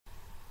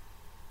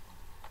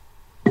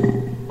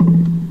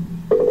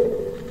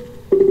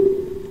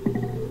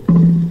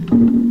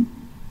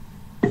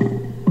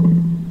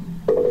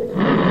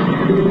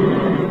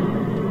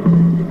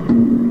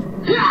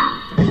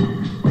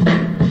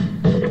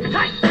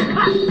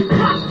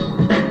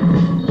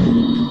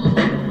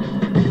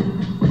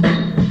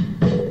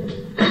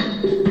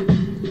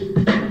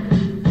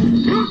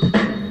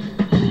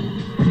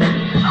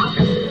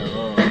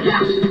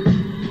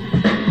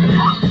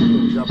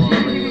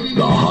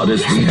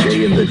Hottest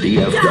DJ in the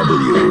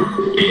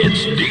DFW.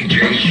 It's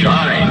DJ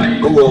Shine,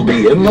 who will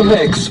be in the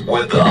mix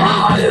with the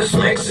hottest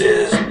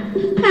mixes.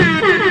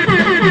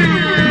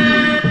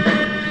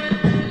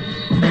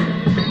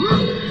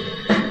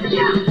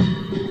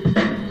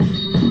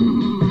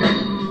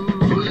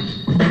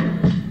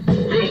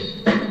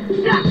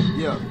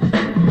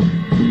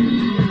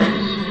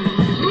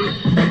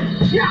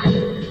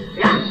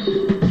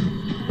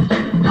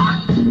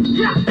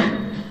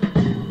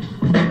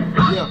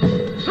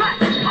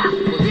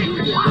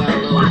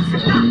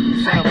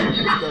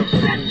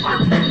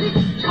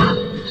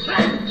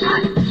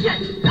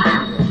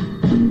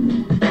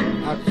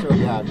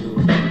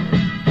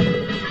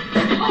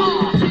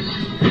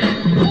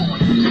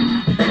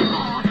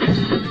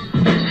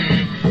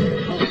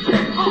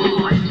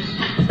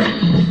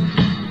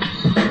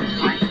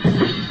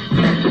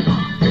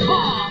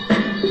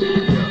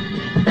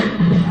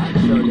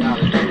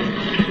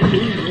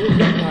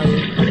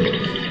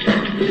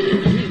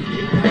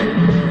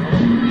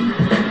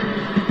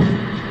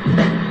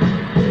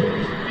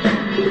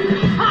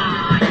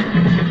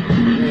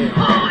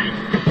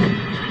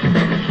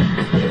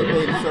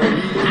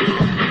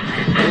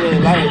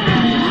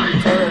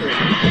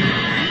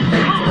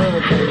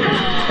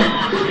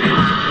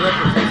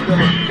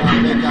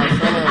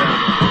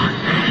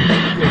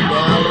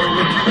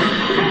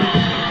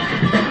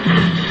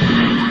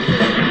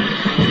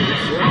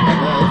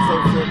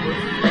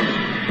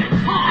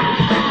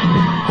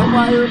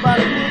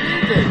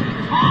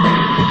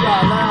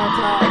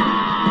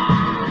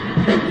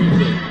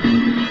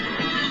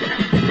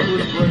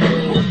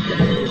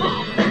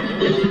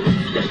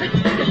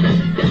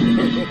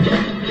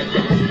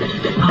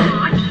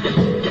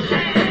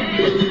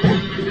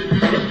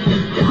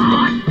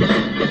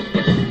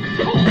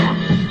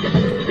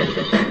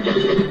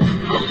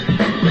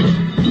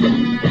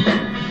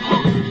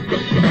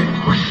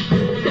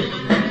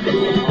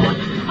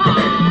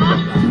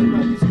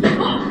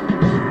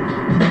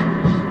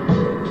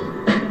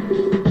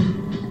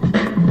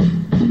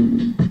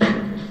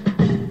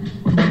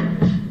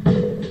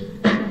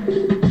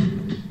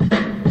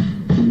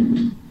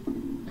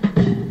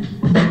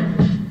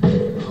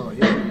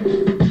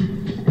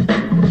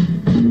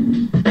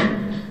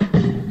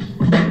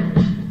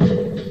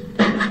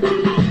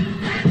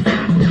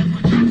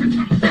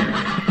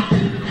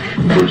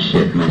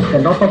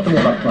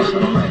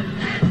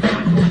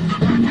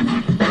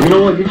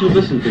 You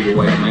listen to your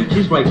wife, man.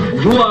 She's right.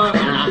 You are an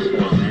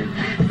asshole, man.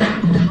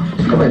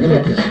 Come here, give me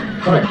a kiss.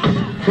 Come here.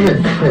 Come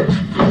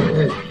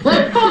here.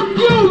 Hey, fuck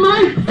you,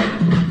 man!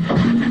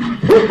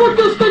 Who put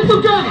this thing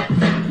together?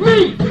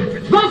 Me!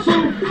 That's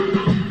who!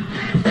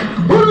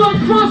 Who do I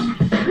trust?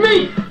 Me!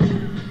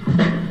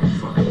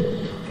 Fuck.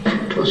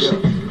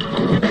 Trust.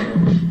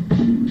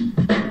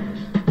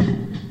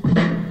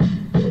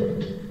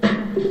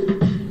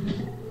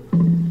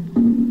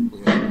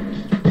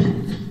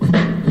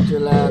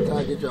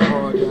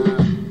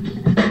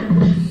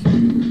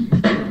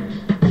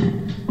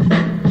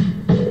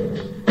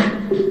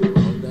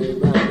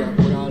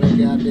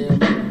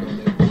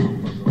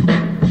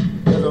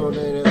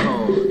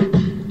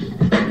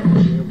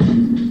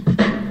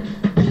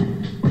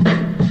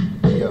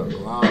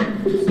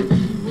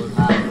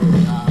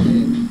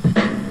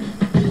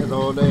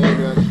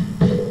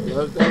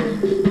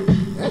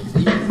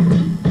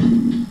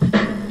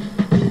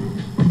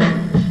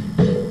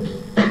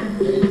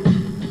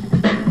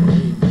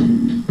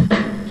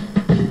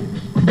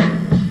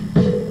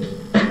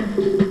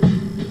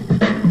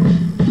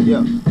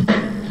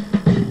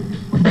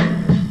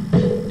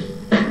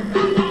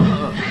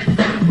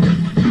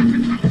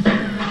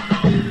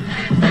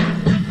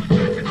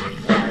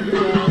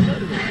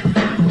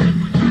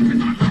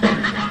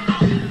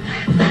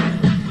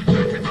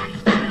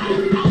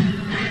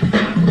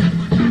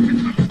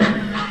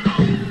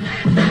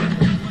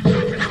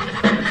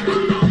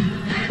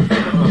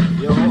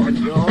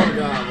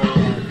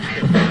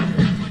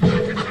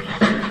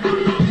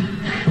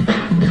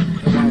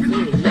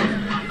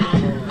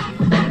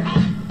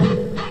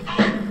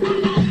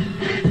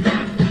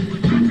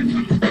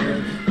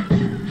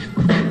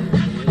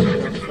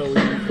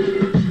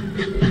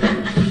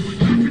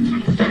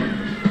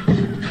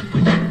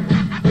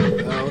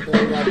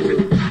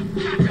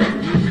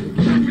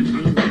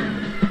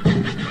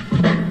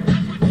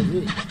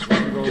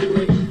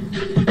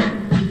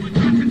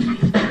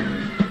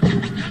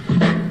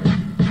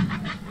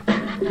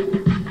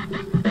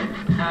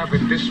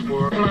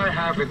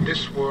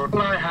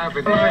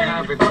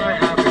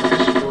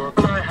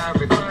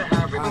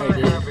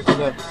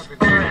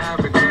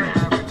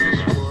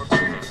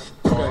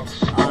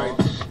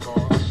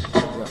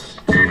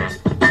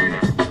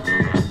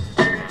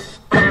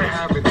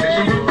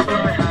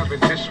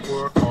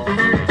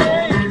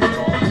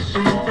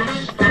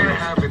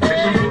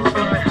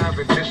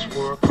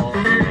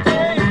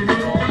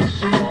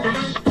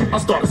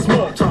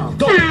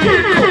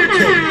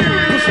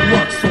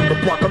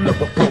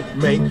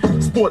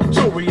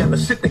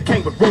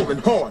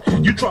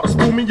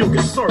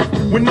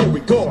 with no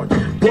regard.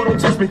 Boy, don't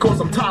test me cause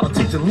I'm tired of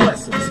teaching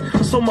lessons.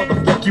 So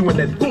motherfuck you and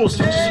that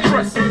bullshit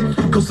stressing.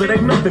 Cause it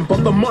ain't nothing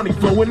but the money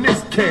flow in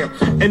this camp.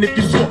 And if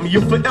you short me,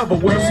 you'll forever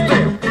wear a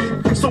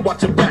stamp. So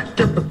watch your back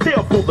and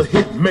prepare for the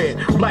hit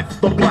man. Black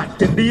the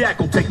black and the act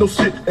will take no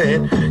shit,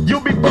 and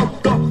you'll be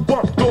bumped up,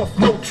 bumped off,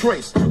 no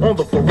trace. On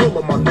the for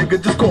real, my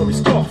nigga, just call me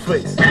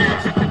Scarface.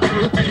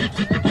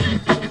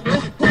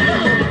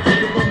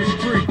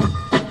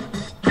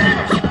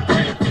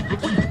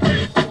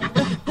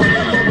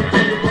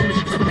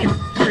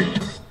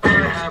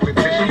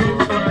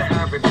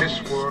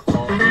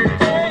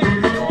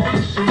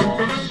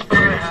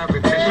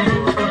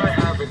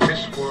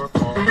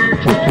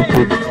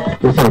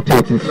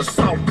 The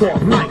South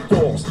Park night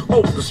falls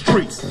over the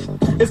streets.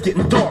 It's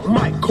getting dark,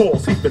 Mike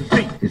calls, he been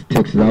beat. It's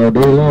Texas all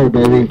day long,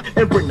 baby.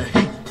 And bring the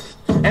heat.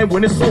 And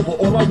when it's over,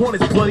 all I want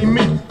is bloody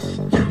meat.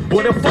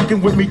 Boy, they're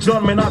fucking with me,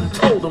 John, man, I done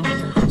told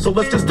them. So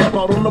let's just step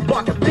out on the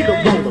block and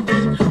Peter roll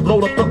them.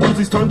 Load up the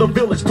Uzis, turn the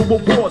village to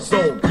a war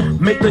zone.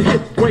 Make the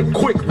hit, break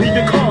quick, leave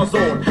your cars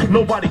on.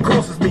 Nobody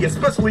crosses me,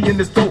 especially in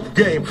this dope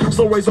game.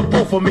 So raise a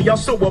ball for me, I'll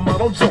show them I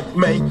don't joke,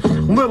 man.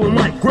 Little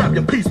Mike, grab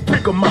your piece,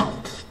 pick them out.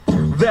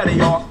 There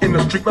they are, in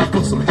the street, let's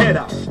put some head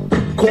out.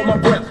 Caught my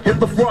breath, hit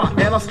the fry,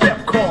 and I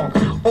step calm.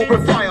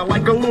 Open fire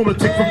like a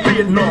lunatic from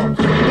Vietnam.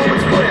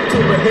 Bullets bled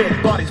till the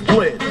head, bodies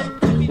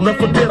bled. Left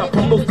for dead, I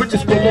pump those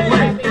bitches full of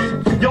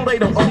lead. Yo, they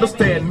don't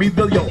understand me,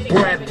 they'll yo,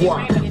 Brad,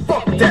 why?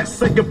 Fuck that,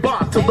 say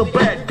goodbye to the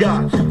bad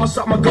guy. I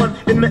shot my gun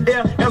in the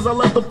air as I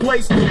left the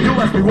place. You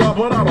ask me why,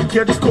 but I don't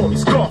care, just call me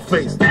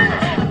Scarface.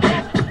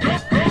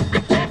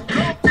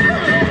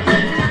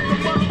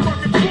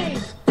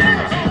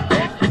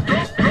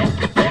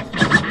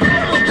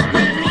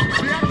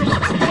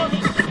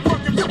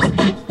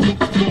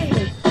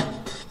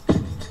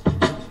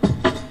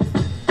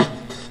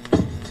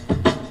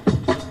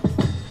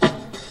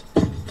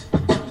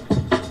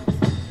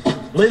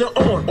 Later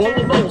on,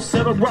 all alone,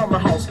 sat around the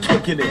house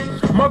kicking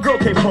it. My girl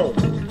came home.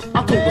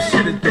 I told her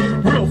shit had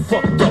been real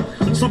fucked up.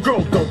 So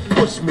girl, don't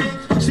push me.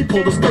 She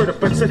pulled her skirt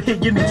up and said, hey,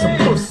 you need some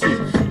pussy.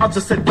 I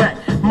just sat back,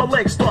 my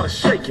legs started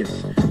shaking.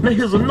 Now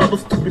here's another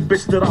stupid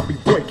bitch that I'll be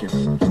breaking.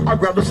 I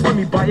grabbed her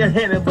slimmy by her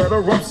hand and led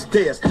her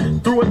upstairs.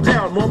 Threw her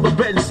down on the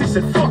bed and she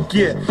said, fuck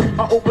yeah.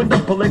 I opened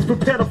up her legs,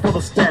 prepared her for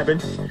the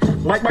stabbing.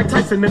 Like Mike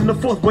Tyson in the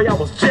fourth way I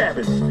was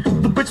jabbing.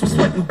 The bitch was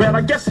sweating bad,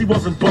 I guess she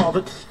wasn't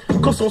bothered.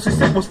 Cause all she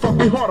said was fuck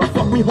me harder,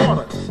 fuck me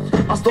harder.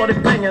 I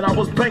started banging, I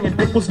was banging,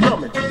 dick was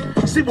numbing.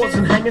 She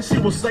wasn't hanging, she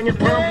was singing,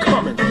 but I'm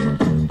coming.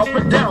 Up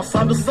and down,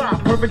 side to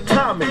side, perfect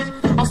timing.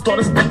 I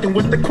started stacking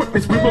with the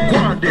quickness, we were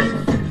grinding.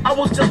 I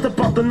was just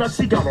about to nut,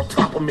 she got on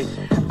top of me.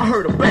 I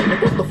heard a bang,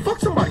 what the fuck,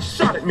 somebody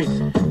shot at me.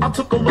 I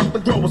took a look, the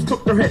girl was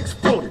cooked, her head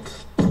exploded.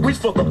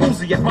 Reached for the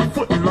Uzi at my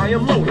foot and I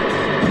unloaded.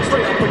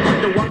 Straight out the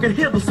window, I could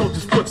hear the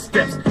soldiers'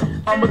 footsteps.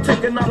 I'ma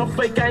take it, not a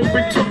fake, I ain't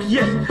been took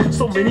yet.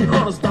 So many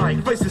hunters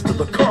dying, faces to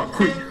the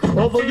concrete.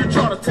 Although you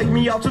try to take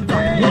me out, you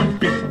die in one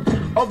bit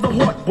of the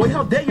heart, boy,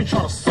 how dare you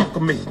try to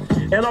sucker me?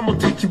 And I'ma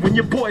teach you when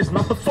your boy is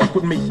not to fuck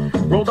with me.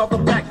 Rolled out the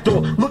back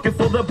door, looking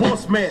for the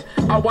boss man.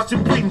 I watch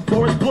him bleeding,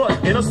 pour his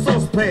blood in a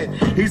saucepan.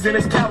 He's in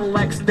his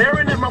Cadillac,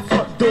 staring at my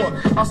front door.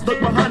 I stuck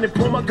behind him,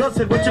 pulled my gun,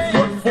 said, what you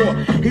front for?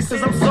 He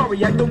says, I'm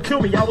sorry, I don't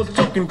kill me, I was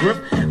joking, Griff.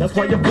 That's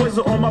why your boys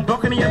are on my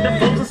balcony and they're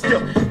frozen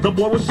still. The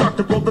boy was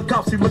shocked, broke the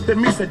cops, he looked at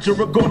me, said,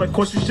 you're a goner.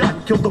 Cause you shot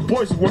and killed the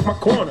boys who worked my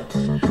corner.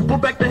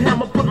 Put back the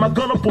hammer, put my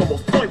gun up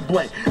almost point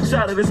blank.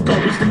 Shot at his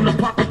gun, reached in the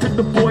pocket, took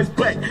the boy's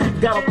back.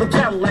 Got off the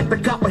Cadillac, the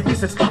copper, he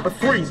said, stop it,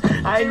 freeze.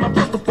 I ain't my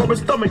pistol from his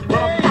stomach, but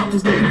I popped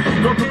his knee.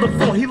 Gone to the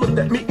floor, he looked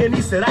at me and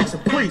he said, action,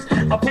 please.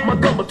 I put my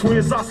gun between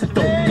his eyes, said,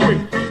 don't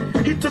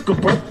breathe. He took a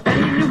breath,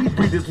 and he knew he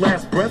breathed his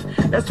last breath.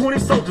 That's 20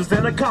 soldiers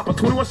and a copper,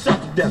 21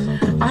 shot to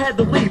death. I had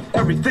to leave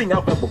everything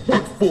I've ever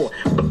worked for.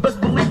 But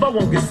best believe I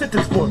won't get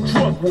sentenced for a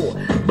drug war.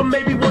 But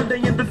maybe one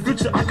day in the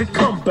future I could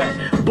come back.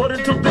 But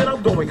until then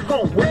I'm going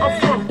home, where I'm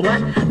from,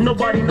 black.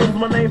 Nobody knows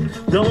my name,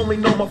 they'll only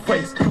know my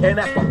face. And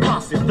that's my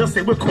posse, they'll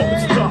say we're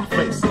called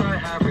Scarface.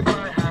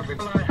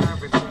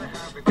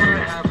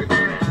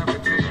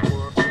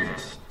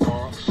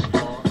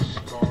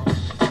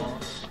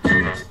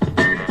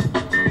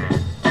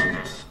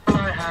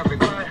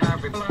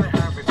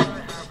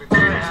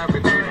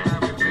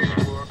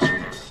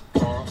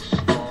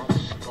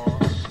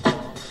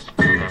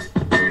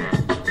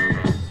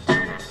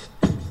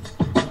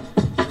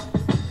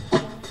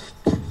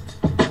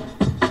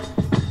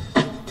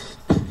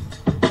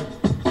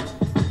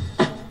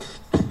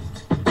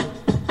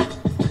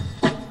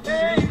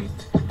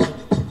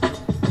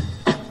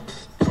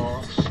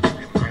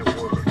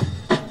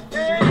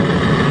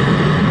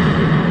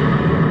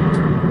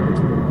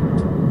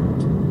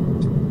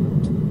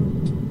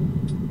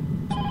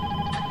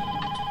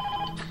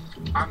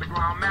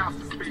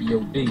 Yo,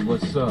 D,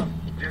 what's up?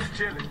 Just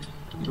chillin'.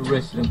 The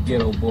rest of them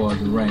ghetto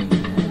boys in range,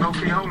 man.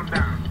 Okay, hold them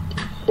down.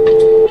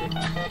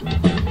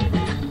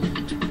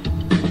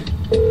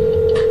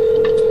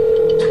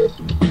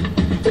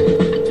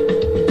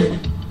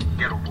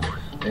 Ghetto boys.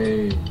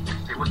 Hey.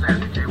 Hey, what's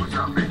happening, Jay? What's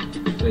up,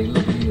 man? Say,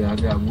 look here, I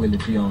got Willie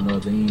D on the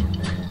other end,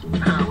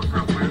 man. What's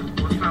up, man?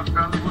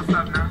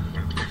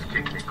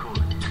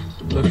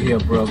 Look here,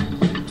 brother.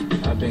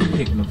 I've been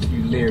kicking a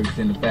few lyrics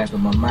in the back of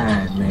my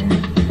mind, man.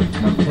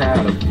 And I'm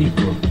tired of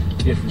people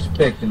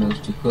disrespecting us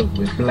because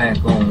we're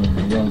black owned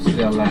and won't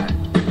sell out.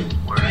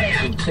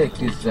 So check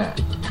this out.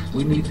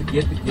 We need to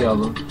get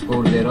together,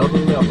 go to that other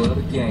level of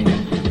the game,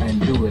 and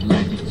do it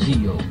like a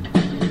Geo.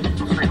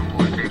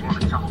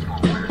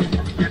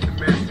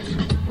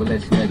 Well,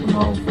 let's make them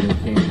all for their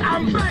king.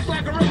 I'm back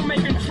like a rebel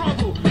making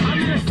trouble.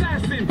 I'm an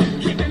assassin,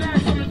 kicking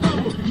ass on the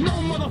double. No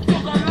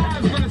motherfucker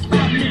alive's gonna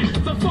stop me.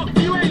 So fuck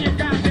you and your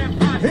goddamn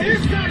posse.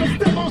 It's time to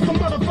step on some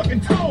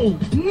motherfucking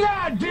toes.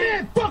 Nah,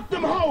 dude, fuck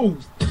them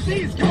hoes.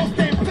 These coast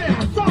ain't playing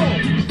our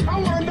songs. I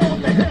wanna know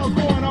what the hell's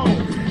going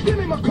on. Give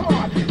me my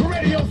card,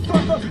 radio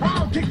sucker.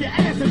 I'll kick your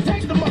ass and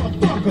take the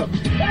motherfucker.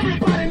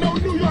 Everybody know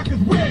New York is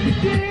where it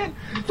began.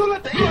 So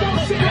let the ego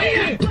shit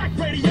in. Black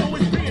radio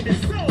is being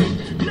sold.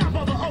 Not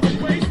by the other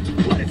place,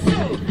 but it's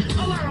sold.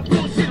 A lot of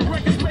bullshit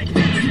records make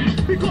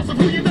hits because of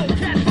who you know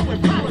can't do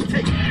in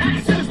politics.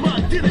 Accent is my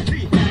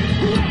identity.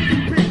 Whoever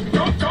you be,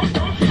 don't fuck with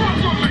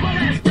me. My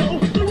last go,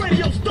 the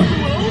radio stuck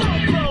with a low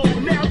blow.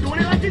 Now doing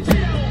it like a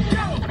Geo.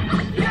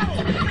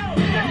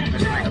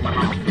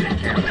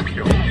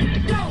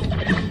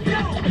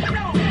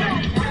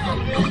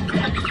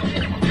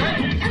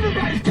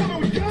 Everybody's coming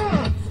with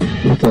guns.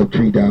 What's up,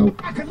 Tree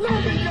Dog? I could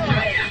love the young.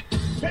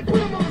 They put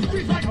them on the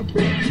streets like a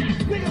bitch.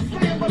 Niggas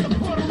slaying by the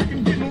Puerto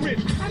Rican getting rich.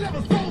 I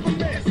never sold a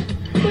mess.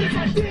 But if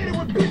I did, it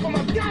would be for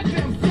my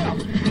goddamn self.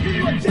 Give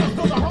you a chance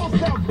to the whole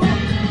self buck.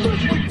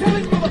 First we tell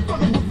these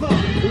motherfuckers what's up.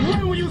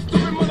 When will you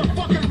stupid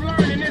motherfuckers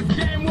learn? In this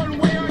game, one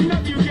way or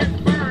another, you get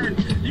burned.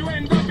 You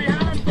end up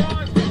behind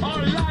bars,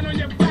 or lying on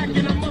your back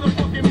in a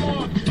motherfucking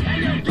morgue.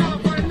 And you're dollar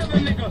for another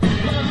nigga.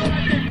 But the Lord,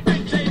 I think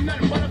bitch ain't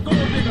nothing but a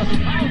gold digger.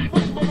 I'll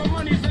fuck, but my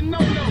money's a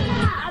no-no.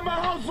 I'm a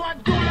hoe, so I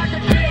do like a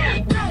Geo.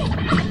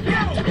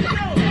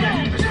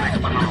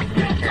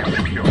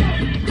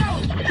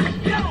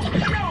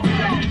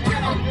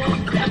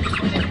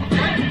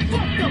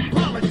 Fuck the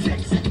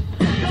politics.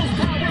 Those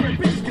power-wearing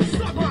bitches can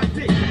suck my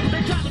dick.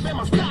 They try to ban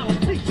my style of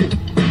teaching.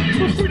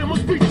 But freedom of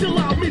speech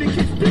allowed me to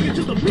keep speaking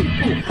to the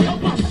people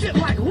about shit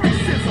like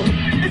racism.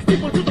 It's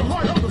deeper to the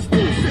heart of the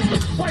school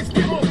system. Whites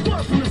get more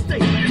buzz from the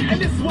state. And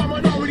this is why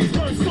minorities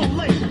learn so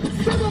late.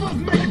 Some of us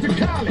make it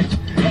to college.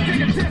 They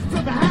take a test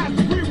to the highest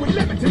degree with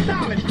limited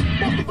knowledge.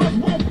 Most of us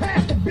won't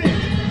pass the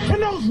bitch.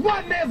 And those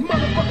rotten-ass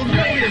motherfuckers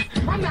know this.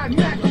 I'm not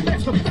Malcolm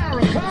X or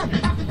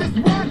Farrakhan. After this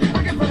one,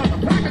 I guess I'll have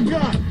to pack a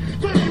gun.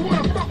 So if you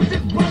wanna fuck with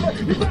this brother,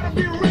 you better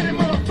be ready,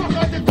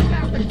 motherfucker. Just don't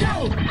have to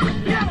go.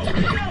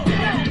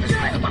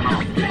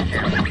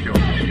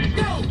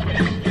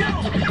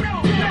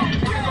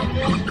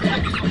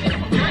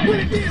 When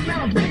it is,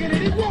 now I'm begging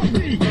it, it won't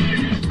be.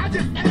 I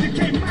just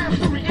educate minds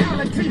to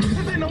reality.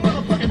 This ain't no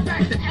motherfucking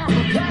back to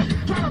Africa.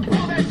 Try to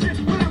pull that shit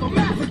without a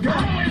massacre.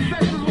 Our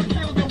ancestors were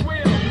killed at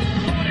will.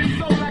 Bought and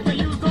sold like a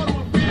used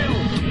automobile.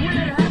 When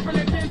it happened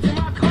again to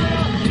my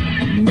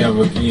color,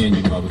 Never again,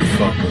 you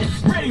motherfuckers.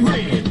 Ready,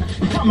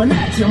 coming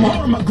at you, I'm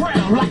holding my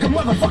ground like a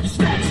motherfucking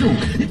statue.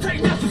 You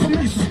take nothing from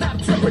me, so stop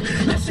tripping.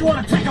 Unless you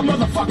wanna take a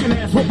motherfucking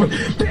ass whooping.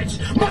 Bitch,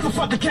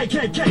 motherfucker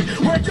KKK,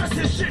 we're just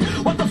this shit.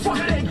 What the fuck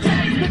are they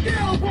gay? The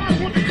ghetto boys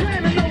want the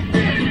clan and no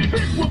dick.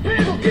 Bitch, we'll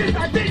pay for kids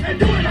I think and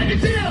do it like a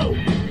deal.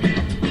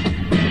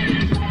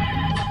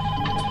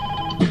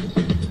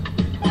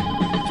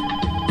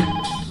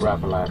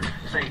 Rap a lot.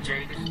 Say,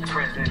 Jay, this is the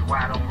president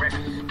wide on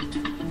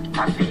records.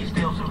 I see you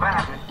still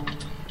surviving,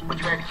 but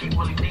you had to keep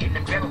Willie D and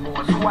them ghetto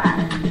boys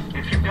quiet.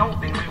 If you don't,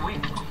 then we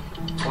will.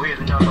 Well, here's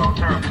another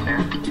alternative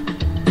now.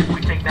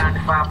 We take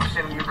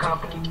 95% of your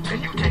company,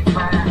 and you take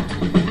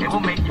 5%. It will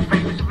make you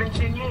famous within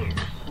 10 years.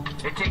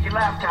 They take your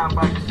lifetime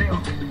by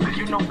yourself, because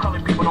you know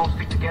colored people don't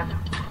stick together.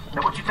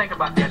 Now, what you think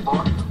about that,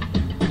 boy?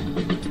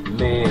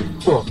 Man,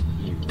 fuck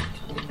you.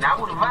 Now,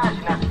 I would advise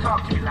you not to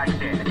talk to me like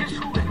that. And just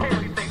who the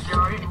hell you think you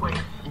are anyway?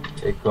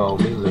 They call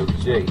me Lil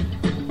J.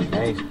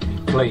 I ain't to be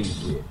played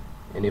with.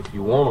 And if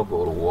you wanna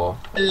go to war,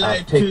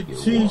 I'll take you to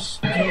war. teach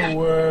the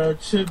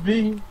world to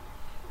be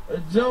a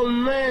dope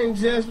man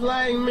just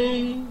like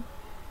me.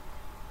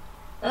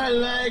 I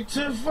like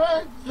to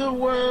fuck the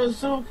world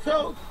some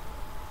coke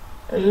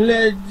and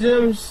let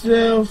them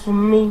sell for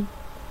me.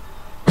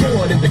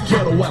 Born in the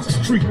ghetto as a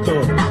street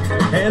thug.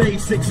 At age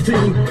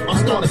 16, I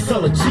started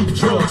selling cheap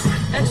drugs.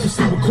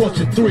 Ecstasy with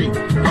Culture 3.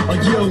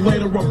 A year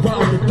later, I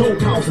robbed a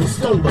dope house and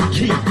stole a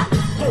key.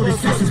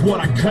 36 is what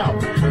I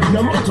count.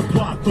 Now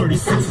multiply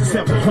 36 and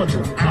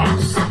 700 an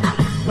ounce.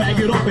 Bag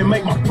it up and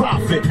make my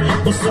profit.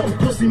 But some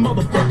pussy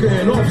motherfucker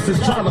in office is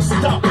trying to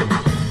stop it.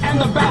 And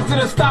the bastard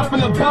that's stopping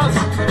the bus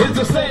is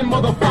the same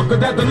motherfucker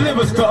that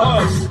delivers to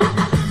us.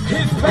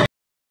 His